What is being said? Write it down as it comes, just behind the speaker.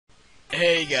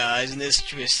Hey guys, this is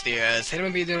Tristia. Today I'm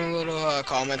gonna be doing a little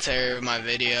commentary of my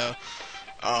video.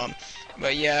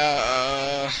 But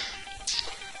yeah,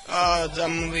 I'm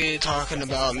gonna be talking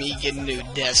about me getting a new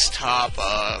desktop.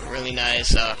 Really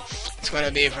nice. It's gonna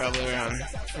be probably around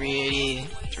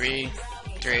 $380,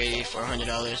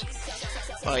 $400.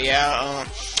 But yeah,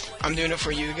 I'm doing it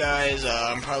for you guys.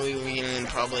 I'm probably leaving in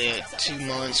 2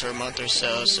 months or a month or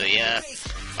so. So yeah.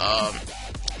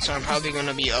 So I'm probably going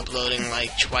to be uploading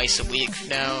like twice a week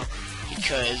now,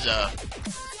 because I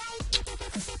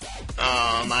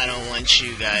don't want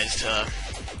you guys to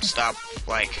stop.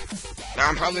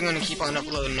 I'm probably going to keep on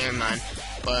uploading, never mind,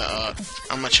 but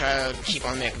I'm going to try to keep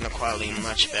on making the quality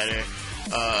much better.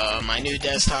 My new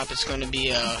desktop is going to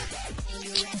be a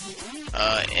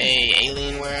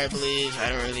Alienware, I believe. I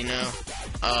don't really know.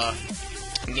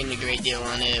 I'm getting a great deal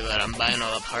on it, but I'm buying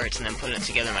all the parts and then putting it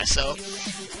together myself.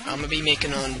 I'm going to be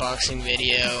making an unboxing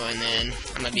video, and then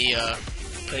I'm going to be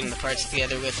putting the parts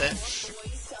together with it.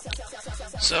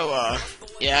 So,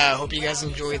 yeah, I hope you guys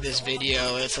enjoyed this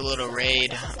video. It's a little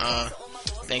raid.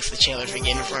 Thanks to Chandler for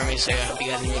getting it for me, so I hope you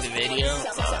guys enjoyed the video.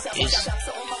 Peace.